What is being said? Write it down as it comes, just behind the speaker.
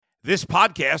This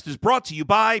podcast is brought to you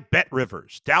by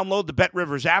BetRivers. Download the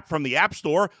BetRivers app from the App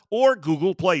Store or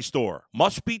Google Play Store.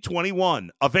 Must be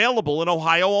 21. Available in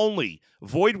Ohio only.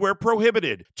 Void where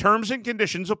prohibited. Terms and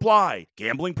conditions apply.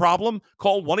 Gambling problem?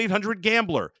 Call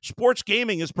 1-800-GAMBLER. Sports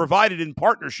gaming is provided in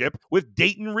partnership with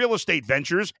Dayton Real Estate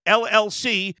Ventures,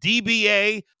 LLC,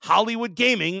 DBA, Hollywood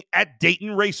Gaming at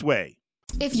Dayton Raceway.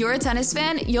 If you're a tennis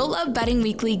fan, you'll love Betting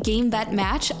Weekly Game Bet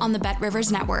Match on the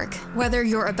BetRivers Network. Whether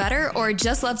you're a bettor or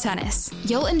just love tennis,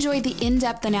 you'll enjoy the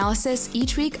in-depth analysis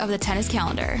each week of the tennis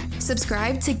calendar.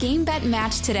 Subscribe to Game Bet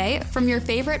Match today from your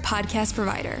favorite podcast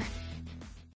provider.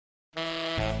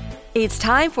 It's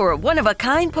time for a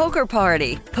one-of-a-kind poker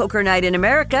party. Poker Night in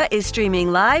America is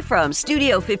streaming live from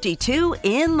Studio 52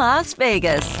 in Las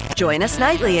Vegas. Join us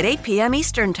nightly at 8 p.m.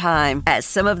 Eastern Time as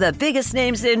some of the biggest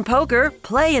names in poker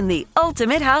play in the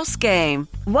ultimate house game.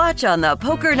 Watch on the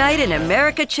Poker Night in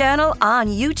America channel on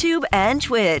YouTube and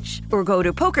Twitch, or go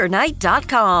to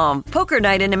pokernight.com. Poker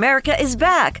Night in America is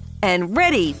back and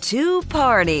ready to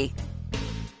party.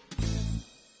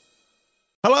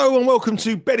 Hello and welcome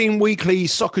to Betting Weekly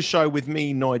Soccer Show with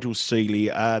me, Nigel Seeley.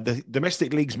 The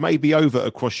domestic leagues may be over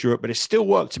across Europe, but there's still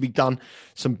work to be done.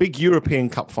 Some big European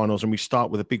Cup finals, and we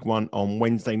start with a big one on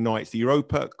Wednesday night. It's the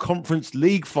Europa Conference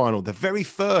League final, the very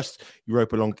first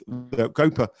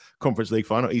Europa Conference League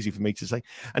final, easy for me to say.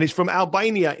 And it's from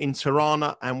Albania in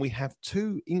Tirana, and we have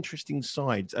two interesting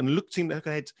sides. And looking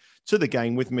ahead to the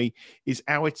game with me is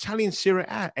our Italian Serie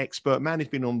A expert, man who's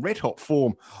been on red-hot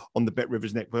form on the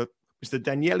BetRivers Network, Mr.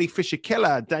 Daniele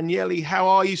Fisichella. Daniele, how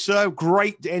are you, sir?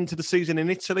 Great end to the season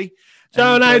in Italy.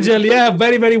 Ciao, Nigel. Yeah,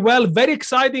 very, very well. Very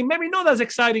exciting. Maybe not as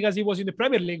exciting as he was in the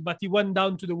Premier League, but he went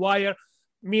down to the wire.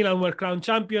 Milan were crowned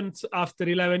champions after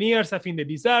 11 years. I think they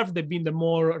deserve. They've been the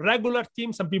more regular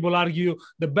team. Some people argue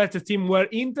the better team were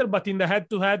Inter, but in the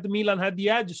head-to-head, Milan had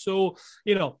the edge. So,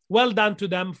 well done to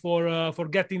them for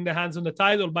getting their hands on the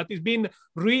title. But it's been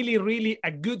really, really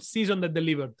a good season that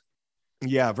delivered.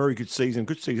 Yeah, very good season.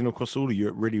 Good season across all of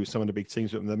Europe, really, with some of the big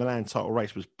teams. But the Milan title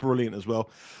race was brilliant as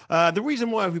well. The reason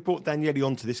why we brought Daniele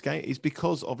onto this game is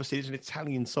because, obviously, there's an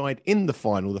Italian side in the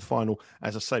final. The final,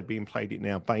 as I said, being played in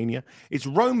Albania. It's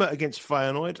Roma against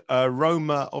Feyenoord.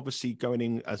 Roma, obviously, going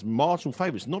in as marginal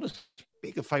favourites, not as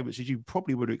bigger favourites as you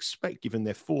probably would expect given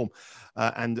their form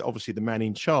and obviously the man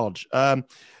in charge.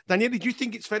 Daniele, do you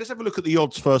think it's fair? Let's have a look at the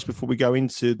odds first before we go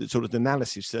into the sort of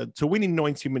analysis. To win in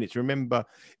 90 minutes, remember,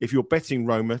 if you're betting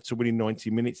Roma to win in 90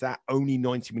 minutes, that only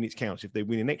 90 minutes counts. If they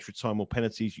win in extra time or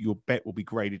penalties, your bet will be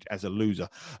graded as a loser.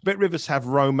 BetRivers have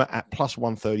Roma at plus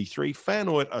 133,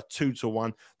 Feyenoord are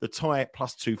 2-1, the tie at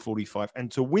plus 245. And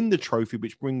to win the trophy,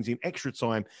 which brings in extra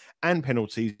time and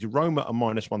penalties, Roma are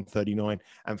minus 139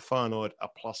 and Feyenoord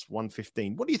are plus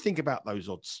 115. What do you think about those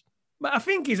odds? But I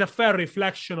think it's a fair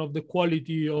reflection of the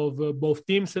quality of both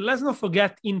teams. Let's not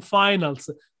forget, in finals,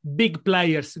 big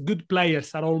players, good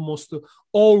players are almost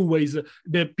always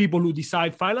the people who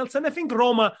decide finals. And I think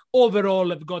Roma overall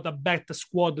have got a better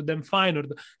squad than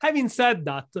Feyenoord. Having said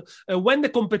that, when the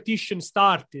competition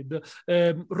started,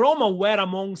 Roma were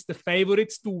amongst the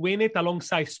favorites to win it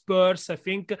alongside Spurs. I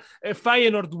think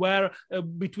Feyenoord were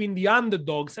between the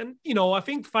underdogs. And, I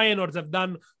think Feyenoord have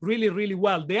done really, really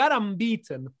well. They are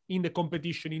unbeaten in the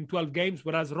competition in 12 games,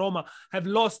 whereas Roma have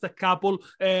lost a couple.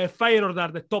 Feyenoord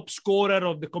are the top scorer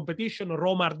of the competition.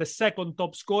 Roma are the second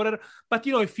top scorer. But,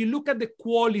 if you look at the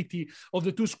quality of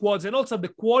the two squads and also the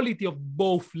quality of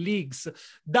both leagues,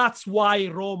 that's why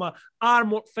Roma are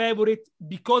more favorite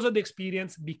because of the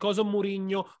experience, because of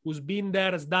Mourinho, who's been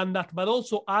there, has done that, but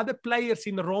also other players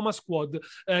in the Roma squad.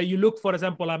 You look, for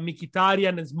example, at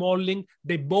Mkhitaryan and Smalling.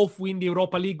 They both win the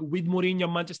Europa League with Mourinho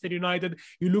and Manchester United.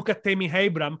 You look at Tammy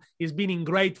Abraham. He's been in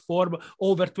great form,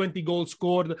 over 20 goals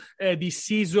scored this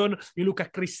season. You look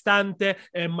at Cristante,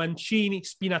 Mancini,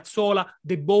 Spinazzola.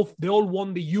 They all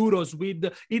won the Euros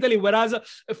with Italy. Whereas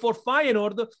for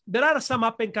Feyenoord, there are some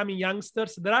up-and-coming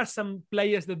youngsters. There are some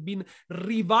players that have been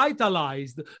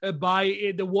revitalized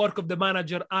by the work of the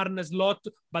manager Arne Slot.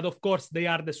 But of course, they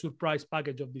are the surprise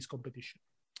package of this competition.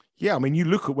 Yeah, I mean, you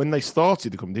look at when they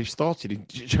started the competition, started in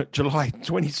July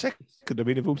 22nd. I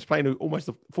mean, they've been playing almost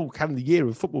a full calendar year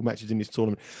of football matches in this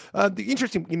tournament. The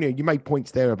interesting, you made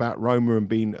points there about Roma and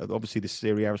being, obviously, the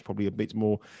Serie A is probably a bit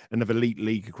more an elite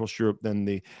league across Europe than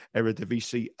the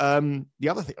Eredivisie. The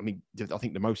other thing, I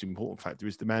think the most important factor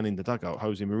is the man in the dugout,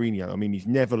 Jose Mourinho. I mean, he's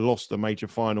never lost a major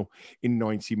final in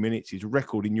 90 minutes. His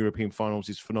record in European finals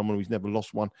is phenomenal. He's never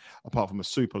lost one apart from a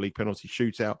Super League penalty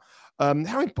shootout.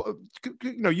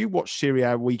 You watch Serie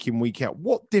A week in, week out.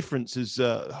 What difference has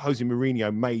Jose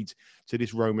Mourinho made to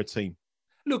this Roma team?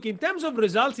 Look, in terms of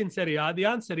results in Serie A, the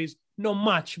answer is not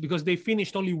much, because they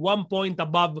finished only 1 point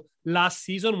above last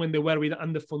season when they were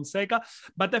under Fonseca.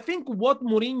 But I think what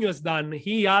Mourinho has done,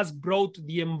 he has brought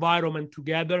the environment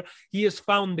together. He has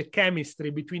found the chemistry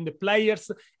between the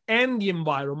players and the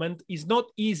environment. It's not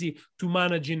easy to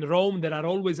manage in Rome. There are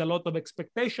always a lot of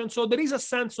expectations. So there is a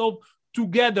sense of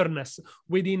togetherness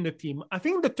within the team. I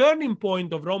think the turning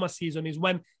point of Roma season is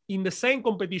when, in the same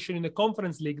competition in the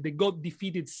Conference League, they got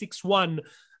defeated 6-1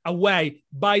 away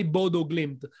by Bodo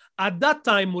Glimt. At that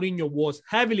time, Mourinho was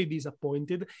heavily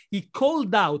disappointed. He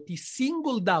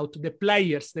singled out the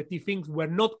players that he thinks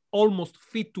were not almost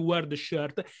fit to wear the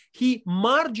shirt. He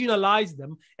marginalized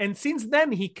them. And since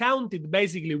then, he counted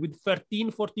basically with 13,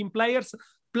 14 players,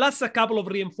 plus a couple of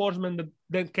reinforcements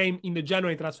that came in the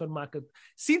January transfer market.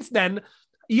 Since then,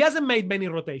 he hasn't made many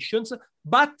rotations,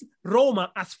 but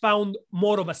Roma has found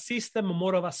more of a system,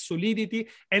 more of a solidity,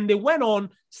 and they went on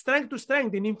strength to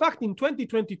strength. And in fact, in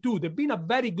 2022, they've been a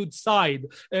very good side.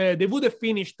 They would have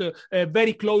finished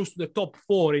very close to the top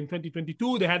 4 in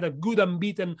 2022. They had a good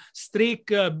unbeaten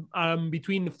streak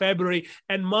between February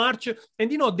and March.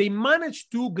 And, they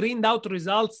managed to grind out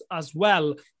results as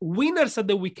well. Winners at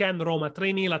the weekend, Roma,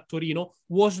 3-0 at Torino,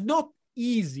 was not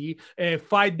easy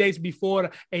 5 days before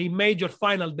a major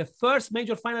final, the first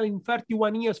major final in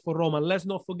 31 years for Roma, let's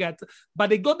not forget. But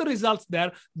they got the results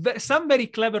there. Some very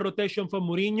clever rotation for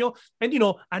Mourinho, and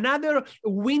another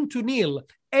win to nil.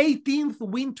 18th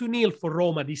win to nil for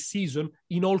Roma this season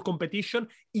in all competition.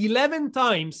 11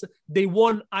 times they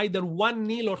won either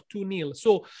 1-0 or 2-0.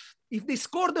 So if they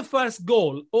score the first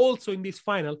goal also in this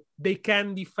final, they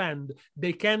can defend.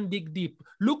 They can dig deep.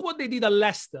 Look what they did at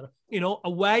Leicester.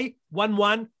 Away,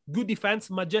 1-1, good defense,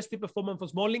 majestic performance for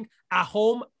Smalling. At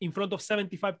home, in front of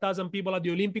 75,000 people at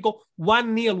the Olimpico,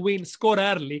 1-0 win, score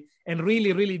early, and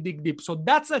really, really dig deep. So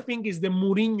that's, I think, is the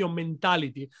Mourinho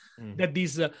mentality that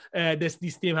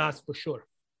this team has for sure.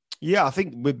 Yeah, I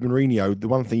think with Mourinho, the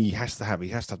one thing he has to have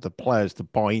the players to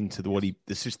buy into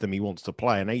the system he wants to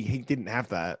play. And he didn't have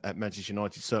that at Manchester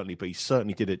United, certainly, but he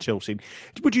certainly did at Chelsea.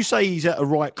 Would you say he's at a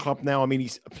right club now? I mean,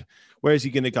 where is he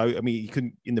going to go? I mean, he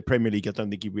couldn't in the Premier League. I don't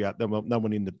think he'd be out. No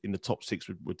one in the top 6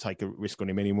 would take a risk on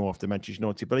him anymore after Manchester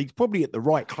United. But he's probably at the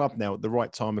right club now, at the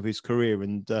right time of his career,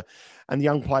 and the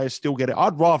young players still get it.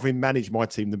 I'd rather him manage my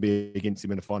team than be against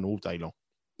him in the final all day long.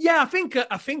 Yeah, I think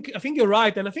you're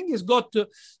right, and I think he's got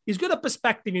a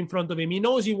perspective in front of him. He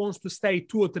knows he wants to stay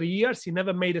 2 or 3 years. He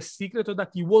never made a secret of that.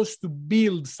 He wants to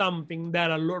build something there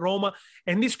at Roma,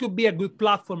 and this could be a good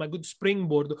platform, a good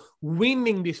springboard,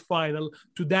 winning this final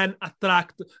to then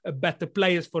attract better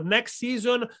players for next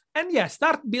season, and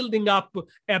start building up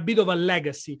a bit of a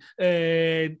legacy.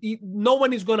 No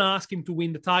one is going to ask him to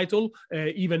win the title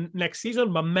even next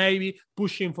season, but maybe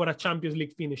pushing for a Champions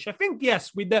League finish. I think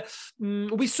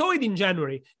we saw it in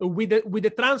January with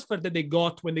the transfer that they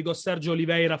got when they got Sergio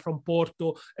Oliveira from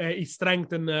Porto. It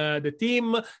strengthened the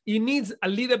team. He needs a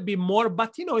little bit more,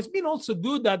 but it's been also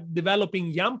good at developing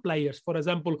young players. For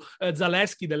example,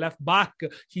 Zalewski, the left back,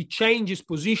 he changed his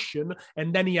position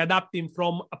and then he adapted him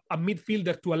from a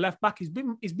midfielder to a left back. He's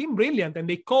been brilliant, and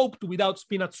they coped without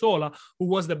Spinazzola, who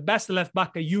was the best left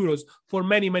back at Euros for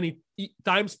many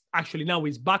times. Actually, now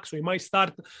he's back, so he might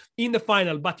start in the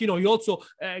final. But he also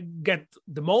got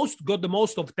the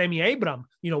most of Tammy Abraham.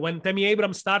 When Tammy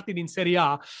Abraham started in Serie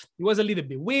A, he was a little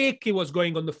bit weak. He was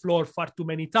going on the floor far too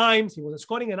many times. He wasn't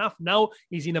scoring enough. Now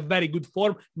he's in a very good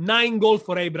form. 9 goals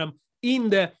for Abraham in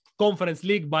the Conference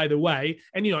League, by the way.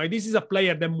 And this is a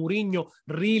player that Mourinho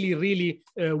really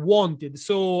wanted.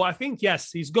 So I think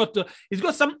he's got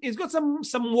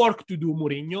some work to do.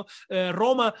 Mourinho.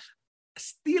 Roma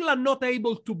still are not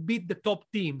able to beat the top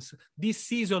teams. This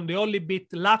season, they only beat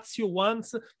Lazio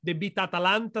once, they beat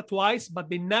Atalanta twice, but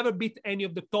they never beat any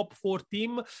of the top 4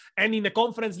 teams. And in the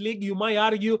Conference League, you might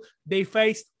argue they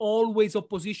faced always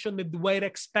opposition that were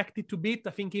expected to beat. I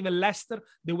think even Leicester,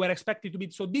 they were expected to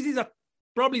beat. So this is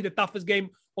probably the toughest game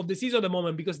of the season at the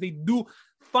moment, because they do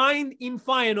find in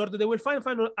Feyenoord, they will find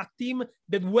a team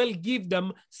that will give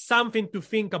them something to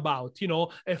think about.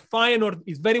 Feyenoord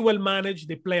is very well managed.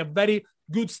 They play a very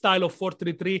good style of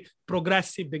 4-3-3,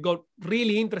 progressive. They got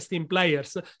really interesting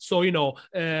players. So,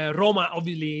 Roma,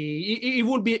 obviously, it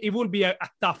will be a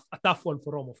tough one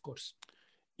for Roma, of course.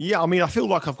 Yeah, I mean, I feel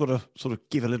like I've got to sort of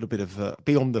give a little bit of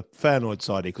be on the Feyenoord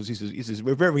side here, because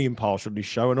we're very impartial in this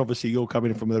show, and obviously you're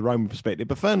coming in from the Roman perspective.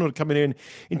 But Feyenoord coming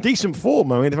in decent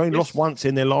form. I mean, they've only lost once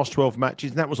in their last 12 matches,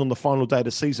 and that was on the final day of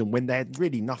the season when they had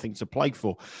really nothing to play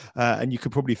for, and you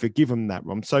could probably forgive them that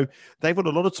one. So they've got a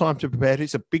lot of time to prepare.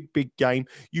 It's a big game.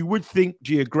 You would think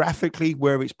geographically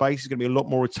where it's based is going to be a lot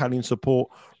more Italian support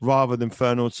rather than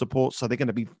Feyenoord support, so they're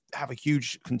going to have a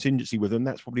huge contingency with them.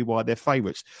 That's probably why they're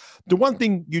favourites. The one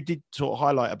thing you did sort of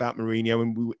highlight about Mourinho,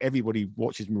 and everybody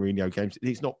watches Mourinho games,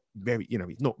 it's not very,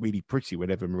 it's not really pretty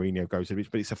whenever Mourinho goes to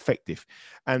it, but it's effective.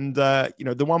 And,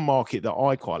 the one market that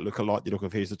I like the look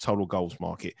of here is the total goals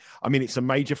market. I mean, it's a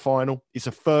major final. It's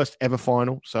a first ever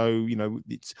final. So,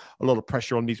 it's a lot of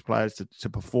pressure on these players to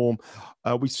perform.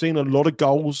 We've seen a lot of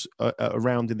goals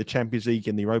around in the Champions League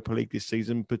and the Europa League this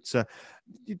season, but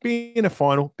being a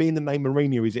final, being the name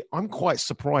Mourinho is it, I'm quite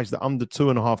surprised that under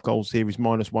 2.5 goals here is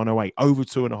minus 108. Over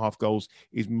 2.5 goals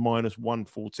is minus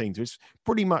 114. So it's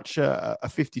pretty much a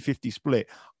 50-50 split.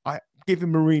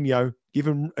 Given Mourinho,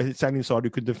 given an Italian side who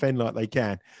can defend like they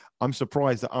can, I'm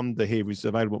surprised that under here is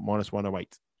available at minus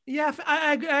 108. Yeah,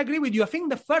 I agree with you. I think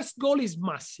the first goal is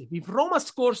massive. If Roma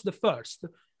scores the first,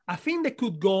 I think they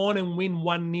could go on and win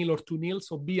 1-0 or 2-0,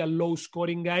 so be a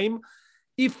low-scoring game.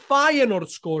 If Feyenoord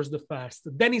scores the first,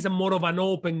 then it's a more of an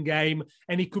open game,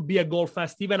 and it could be a goal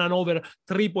fest, even an over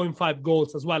 3.5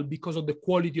 goals as well, because of the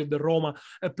quality of the Roma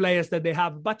players that they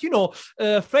have. But,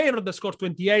 Feyenoord has scored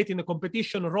 28 in the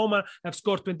competition. Roma have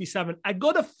scored 27. I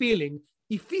got a feeling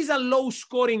if it's a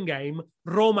low-scoring game,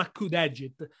 Roma could edge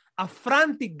it. A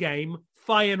frantic game,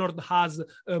 Feyenoord has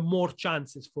more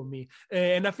chances for me.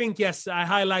 And I think, yes, I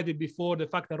highlighted before the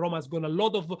fact that Roma has got a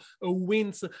lot of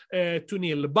wins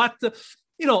 2-0. But,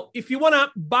 if you want to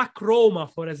back Roma,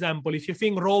 for example, if you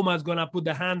think Roma is going to put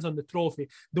their hands on the trophy,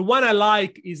 the one I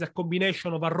like is a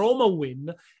combination of a Roma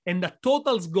win and a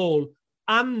totals goal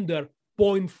under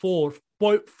 0.4,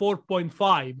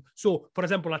 4.5. So, for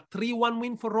example, a 3-1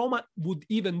 win for Roma would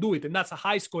even do it. And that's a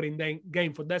high-scoring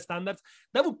game for their standards.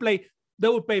 They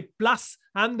would pay plus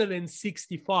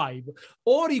 165.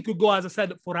 Or you could go, as I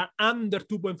said, for an under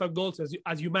 2.5 goals,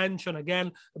 as you mentioned,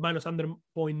 again, minus under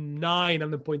 0.9,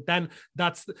 under 0.10.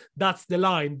 That's the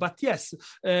line. But yes,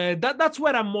 that's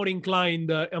where I'm more inclined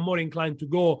to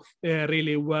go,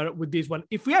 really, with this one.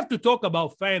 If we have to talk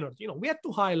about Feyenoord, we have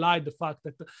to highlight the fact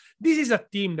that this is a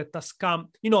team that has come,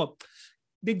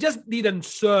 they just didn't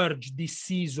surge this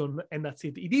season, and that's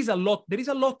it. There is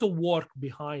a lot of work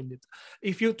behind it.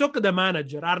 If you talk to the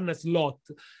manager, Arne Slot,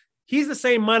 he's the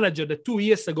same manager that 2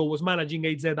 years ago was managing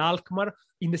AZ Alkmaar.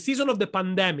 In the season of the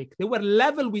pandemic, they were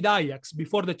level with Ajax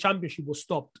before the championship was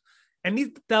stopped. And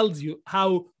it tells you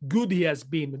how good he has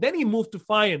been. Then he moved to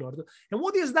Feyenoord. And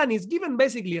what he has done is given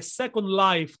basically a second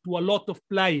life to a lot of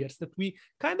players that we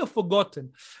kind of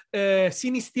forgotten.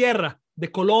 Sinisterra, the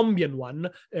Colombian one,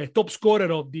 top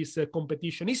scorer of this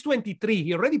competition. He's 23.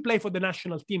 He already played for the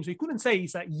national team, so you couldn't say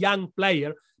he's a young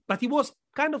player, but he was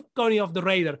kind of going off the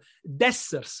radar.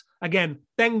 Dessers, again,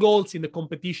 10 goals in the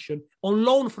competition. On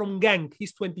loan from Genk,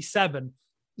 he's 27.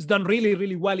 He's done really,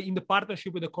 really well in the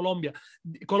partnership with the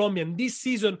Colombian. This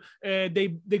season,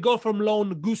 they go from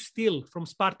loan Gus Til from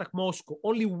Spartak Moscow.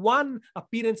 Only 1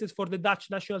 appearances for the Dutch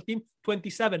national team,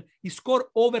 27. He scored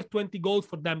over 20 goals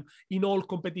for them in all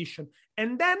competition.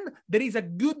 And then there is a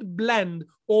good blend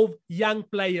of young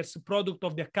players, product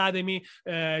of the academy.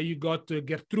 You got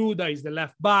Gertruda, is the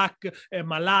left back.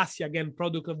 Malasia, again,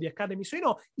 product of the academy.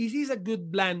 So, it is a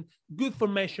good blend, good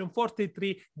formation,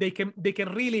 4-3. They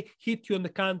can really hit you on the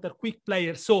counter, quick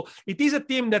players. So it is a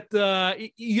team that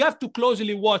you have to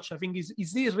closely watch. I think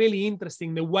it's really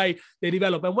interesting the way they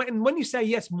develop. And when you say,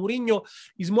 yes, Mourinho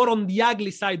is more on the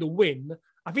ugly side of win,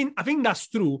 I think that's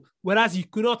true. Whereas you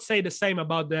could not say the same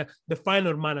about the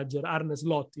final manager, Arne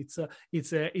Slot.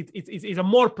 It's a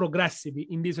more progressive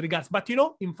in these regards. But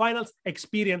in finals,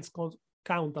 experience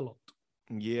count a lot.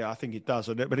 Yeah, I think it does.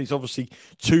 But it's obviously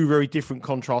two very different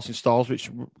contrasting styles,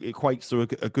 which equates to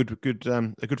a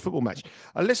good football match.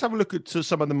 Let's have a look at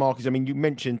some of the markets. I mean, you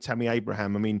mentioned Tammy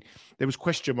Abraham. I mean, there was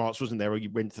question marks, wasn't there? He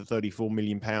went to £34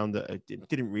 million.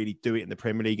 Didn't really do it in the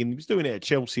Premier League, and he was doing it at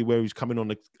Chelsea, where he was coming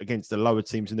on against the lower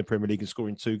teams in the Premier League and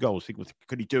scoring 2 goals.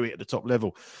 Could he do it at the top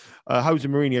level? Jose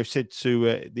Mourinho said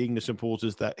to the England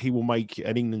supporters that he will make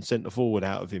an England centre forward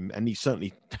out of him, and he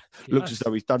certainly looks as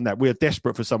though he's done that. We're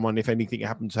desperate for someone, if anything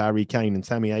happened to Harry Kane, and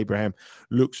Tammy Abraham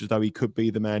looks as though he could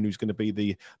be the man who's going to be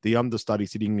the understudy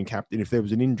to the England captain if there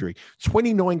was an injury.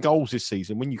 29 goals this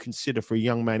season, when you consider for a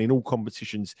young man in all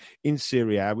competitions in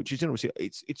Serie A, which is obviously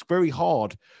it's very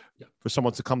hard for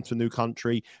someone to come to a new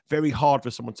country. Very hard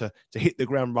for someone to hit the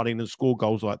ground running and score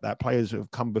goals like that. Players have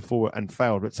come before and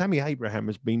failed. But Tammy Abraham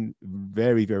has been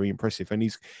very, very impressive. And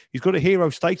he's got a hero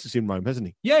status in Rome, hasn't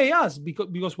he? Yeah, he has,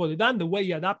 because what he done, the way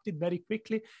he adapted very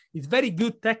quickly, he's very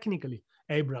good technically.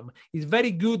 Abraham is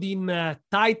very good in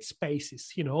tight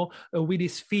spaces, with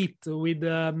his feet, with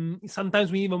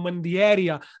sometimes even when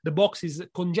the box is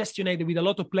congestionated with a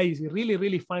lot of players, he really,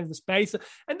 really finds the space.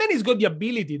 And then he's got the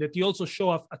ability that he also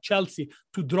showed at Chelsea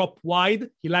to drop wide.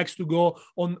 He likes to go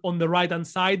on the right-hand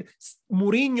side.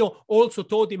 Mourinho also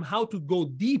taught him how to go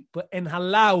deep and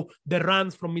allow the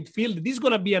runs from midfield. This is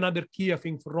going to be another key, I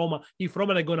think, for Roma, if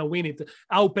Roma are going to win it.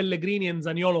 How Pellegrini and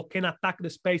Zaniolo can attack the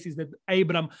spaces that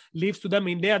Abraham leaves to them. I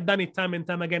mean, they have done it time and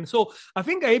time again. So I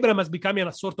think Abraham has become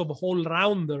a sort of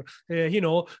all-rounder. His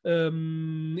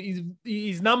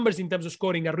numbers in terms of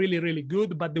scoring are really, really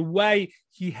good, but the way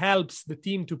he helps the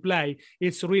team to play,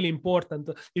 it's really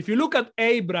important. If you look at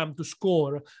Abraham to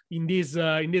score in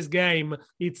this game,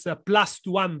 it's plus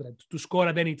 200 to score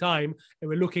at any time. And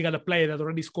we're looking at a player that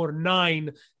already scored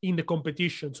 9 in the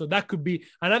competition. So that could be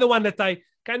another one that I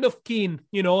kind of keen,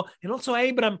 and also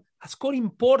Abraham has scored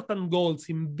important goals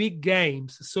in big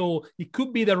games. So it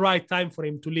could be the right time for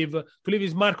him to leave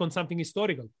his mark on something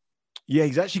historical. Yeah,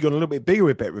 he's actually gone a little bit bigger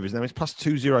with Bet Rivers now. It's plus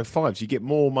 205, so you get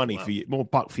more money more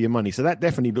buck for your money. So that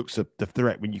definitely looks the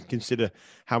threat when you consider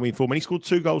how we inform. And he scored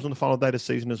 2 goals on the final day of the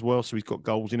season as well, so he's got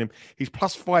goals in him. He's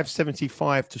plus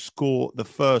 575 to score the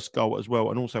first goal as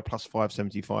well, and also plus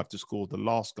 575 to score the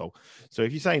last goal. So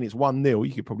if you're saying it's 1-0,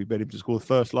 you could probably bet him to score the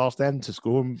first, last, and to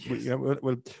score. And,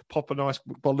 we'll pop a nice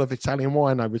bottle of Italian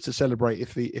wine over to celebrate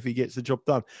if he gets the job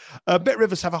done. Bet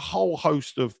Rivers have a whole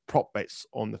host of prop bets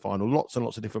on the final, lots and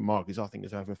lots of different markets. I think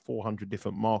there's over 400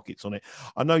 different markets on it.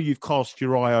 I know you've cast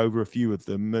your eye over a few of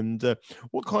them. And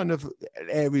what kind of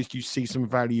areas do you see some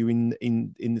value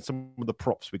in some of the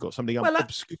props we've got? Some of the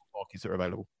obscure markets that are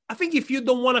available. I think if you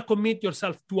don't want to commit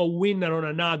yourself to a winner or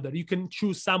another, you can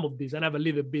choose some of these and have a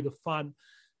little bit of fun.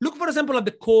 Look, for example, at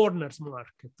the corners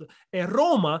market.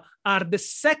 Roma are the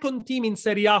second team in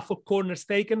Serie A for corners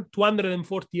taken,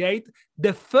 248.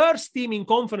 The first team in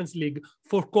Conference League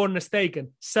for corners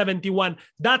taken, 71.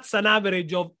 That's an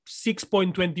average of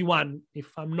 6.21,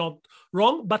 if I'm not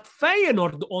wrong. But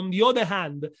Feyenoord, on the other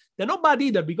hand, they're not bad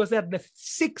either because they're the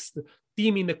 6th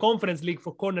team in the Conference League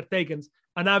for corner takens,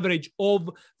 an average of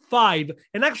 5.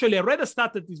 And actually, I read a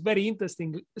stat that is very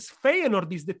interesting.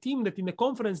 Feyenoord is the team that in the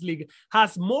Conference League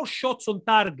has more shots on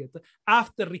target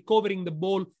after recovering the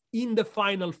ball in the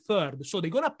final third. So they're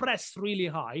going to press really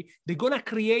high. They're going to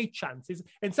create chances.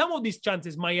 And some of these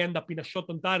chances might end up in a shot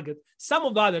on target. Some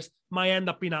of the others might end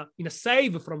up in a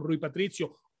save from Rui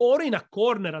Patricio or in a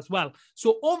corner as well.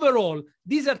 So overall,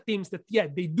 these are teams that,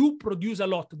 they do produce a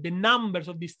lot. The numbers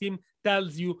of this team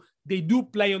tells you they do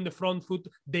play on the front foot.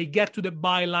 They get to the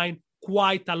byline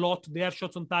quite a lot. Their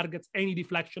shots on targets, any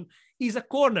deflection is a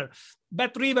corner.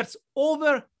 Bet Rivers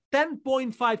over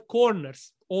 10.5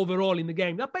 corners overall in the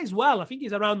game. That pays well. I think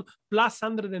it's around plus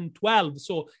 112.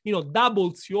 So,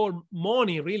 doubles your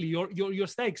money, really, your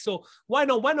stake. So why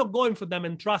not going for them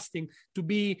and trusting to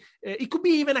be, it could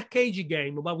be even a cagey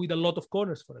game, but with a lot of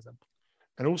corners, for example.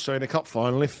 And also in a cup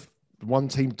final, if one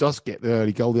team does get the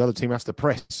early goal, the other team has to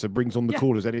press, so brings on the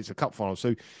corners, and it's a cup final.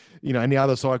 So, and the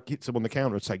other side hits them on the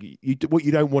counter attack. What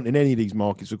you don't want in any of these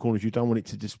markets or corners, you don't want it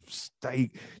to just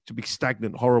to be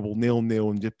stagnant, horrible,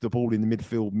 0-0, and the ball in the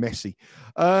midfield messy.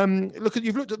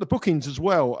 You've looked at the bookings as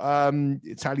well.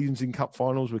 Italians in cup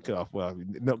finals, they're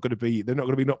not going to be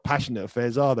not passionate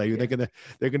affairs, are they? Yeah.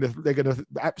 They're going to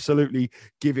absolutely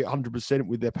give it 100%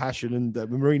 with their passion, and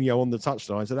Mourinho on the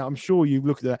touchline. So I'm sure you've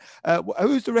looked at that.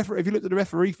 Who's the referee? Have you looked at the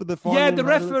referee for the final? Yeah, the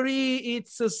referee,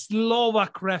 it's a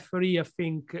Slovak referee, I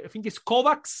think. I think it's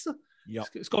Kovacs. Yeah.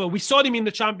 We saw him in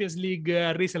the Champions League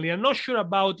recently. I'm not sure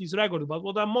about his record, but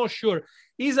what I'm more sure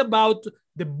is about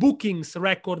the bookings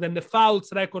record and the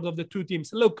fouls record of the two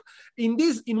teams. Look, in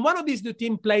one of these two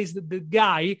teams plays the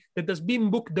guy that has been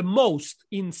booked the most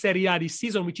in Serie A this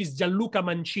season, which is Gianluca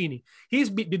Mancini. He's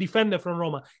the defender from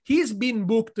Roma. He's been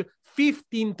booked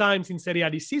 15 times in Serie A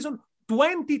this season,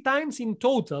 20 times in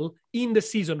total in the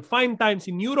season, 5 times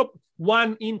in Europe,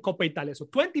 1 in Coppa Italia. So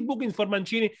 20 bookings for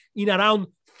Mancini in around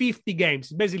 50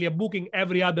 games, basically a booking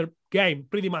every other game,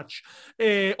 pretty much.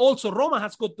 Also, Roma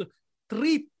has got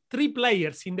three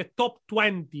players in the top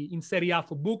 20 in Serie A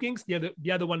for bookings,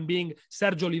 the other one being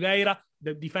Sergio Oliveira,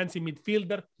 the defensive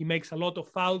midfielder. He makes a lot of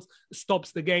fouls,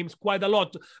 stops the games quite a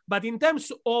lot. But in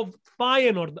terms of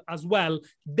Feyenoord as well,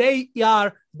 they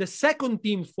are the second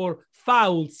team for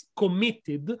fouls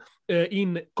committed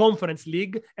in Conference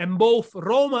League, and both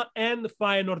Roma and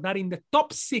Feyenoord are in the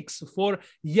top 6 for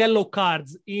yellow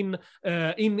cards in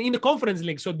the Conference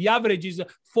League. So the average is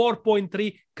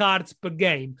 4.3 cards per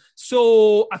game.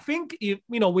 So I think,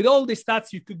 with all the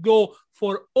stats, you could go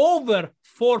for over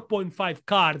 4.5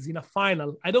 cards in a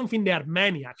final. I don't think there are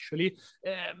many, actually.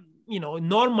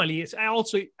 Normally, I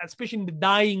also, especially in the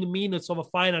dying minutes of a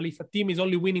final, if a team is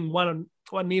only winning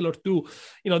 1-0 or 2,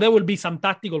 there will be some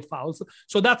tactical fouls.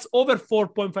 So that's over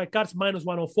 4.5 cards, minus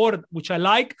 104, which I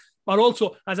like. But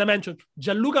also, as I mentioned,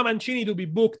 Gianluca Mancini to be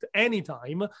booked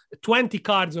anytime, 20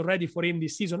 cards already for him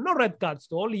this season. No red cards,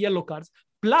 though, only yellow cards,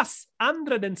 plus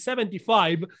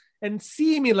 175. And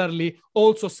similarly,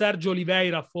 also Sergio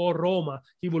Oliveira for Roma.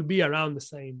 He will be around the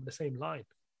same line.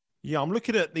 Yeah, I'm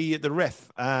looking at the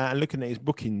ref and looking at his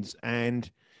bookings, and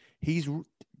he's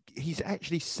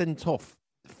actually sent off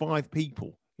 5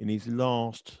 people in his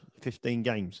last 15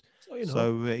 games.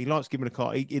 So he likes giving a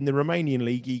card. In the Romanian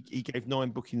league, he gave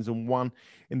 9 bookings and 1.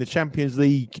 In the Champions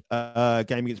League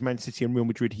game against Man City and Real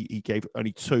Madrid, he gave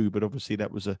only 2, but obviously that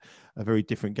was a very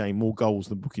different game. More goals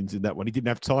than bookings in that one. He didn't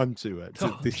have time to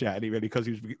dish out any really, because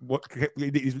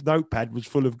his notepad was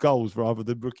full of goals rather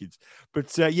than bookings.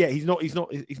 But he's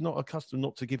not accustomed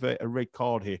not to give a red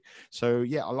card here. So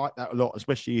yeah, I like that a lot,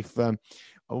 especially if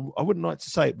I wouldn't like to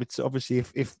say it, but obviously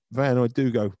if Feyenoord do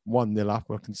go 1-0 up,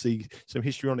 I can see some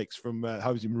histrionics from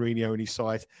Jose Mourinho and his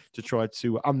side to try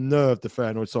to unnerve the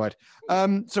Feyenoord side.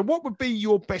 So what would be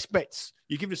your best bets?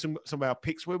 You give us some of our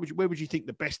picks. Where would you think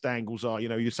the best angles are?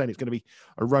 You're saying it's going to be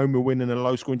a Roma win and a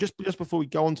low score. And just before we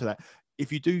go on to that,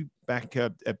 if you do back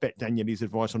bet Daniele's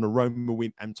advice on a Roma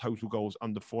win and total goals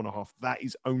under 4.5, that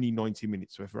is only 90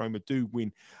 minutes. So if Roma do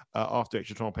win after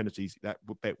extra time penalties, that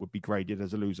bet would be graded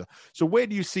as a loser. So where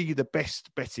do you see the best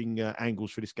betting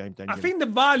angles for this game, Daniele? I think the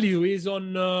value is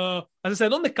on, as I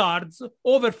said, on the cards,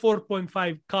 over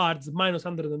 4.5 cards, minus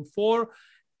 104,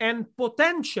 and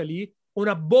potentially on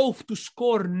a both to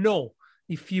score no,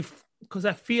 because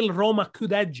I feel Roma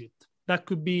could edge it. That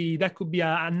could be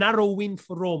a narrow win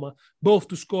for Roma, both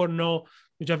to score no,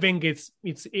 which I think it's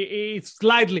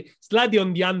slightly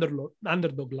on the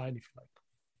underdog line, if you like.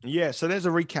 Yeah, so there's a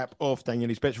recap of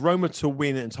Daniele's bets. Roma to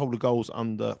win and total goals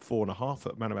under 4.5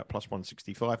 at around about plus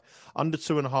 165. Under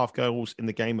 2.5 goals in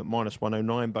the game at minus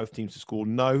 109. Both teams to score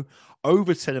no.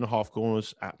 Over 10.5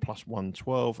 corners at plus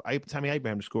 112. Tammy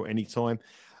Abraham to score any time.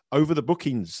 Over the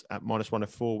bookings at minus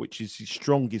 104, which is his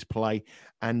strongest play.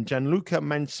 And Gianluca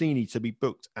Mancini to be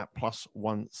booked at plus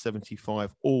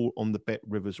 175, all on the Bet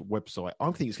Rivers website.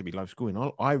 I think it's going to be low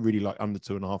scoring. I really like under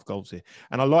 2.5 goals here.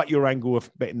 And I like your angle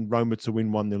of betting Roma to win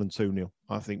 1-0 and 2-0.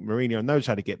 I think Mourinho knows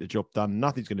how to get the job done.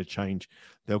 Nothing's going to change.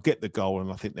 They'll get the goal,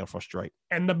 and I think they'll frustrate.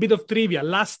 And a bit of trivia.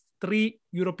 Last 3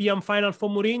 European final for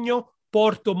Mourinho: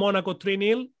 Porto, Monaco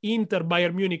 3-0, Inter,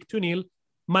 Bayern Munich 2-0,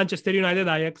 Manchester United,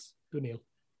 Ajax 2-0.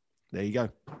 There you go.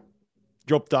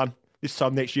 Job done. This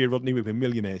time next year, Rodney, we'll be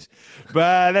millionaires.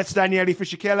 But that's Daniele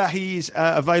Fisichella. He's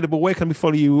available. Where can we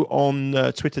follow you on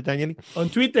Twitter, Daniele? On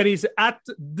Twitter is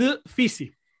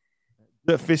 @thefisi.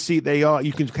 The Fissy, they are.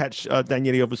 You can catch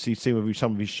Daniele, obviously, some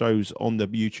of his shows on the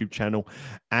YouTube channel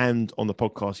and on the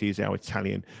podcast. He is our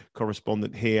Italian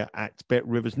correspondent here at Bet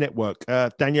Rivers Network.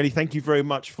 Daniele, thank you very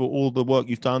much for all the work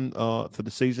you've done for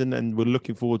the season, and we're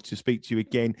looking forward to speak to you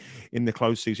again in the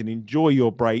close season. Enjoy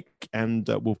your break, and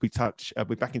we'll be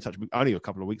back in touch only a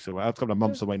couple of weeks away, a couple of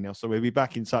months away now, so we'll be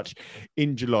back in touch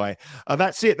in July.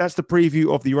 That's it. That's the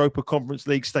preview of the Europa Conference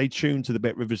League. Stay tuned to the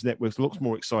Bet Rivers Network. Lots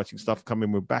more exciting stuff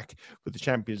coming. We're back with the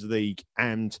Champions League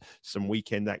and some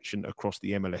weekend action across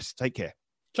the MLS. Take care.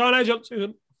 Ciao, Nigel. See you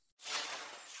soon.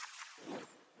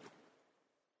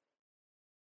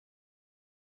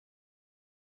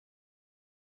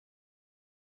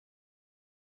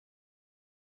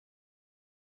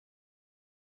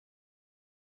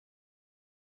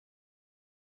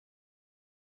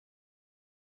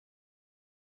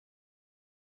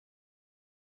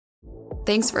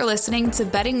 Thanks for listening to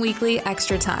Betting Weekly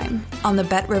Extra Time on the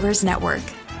Bet Rivers Network.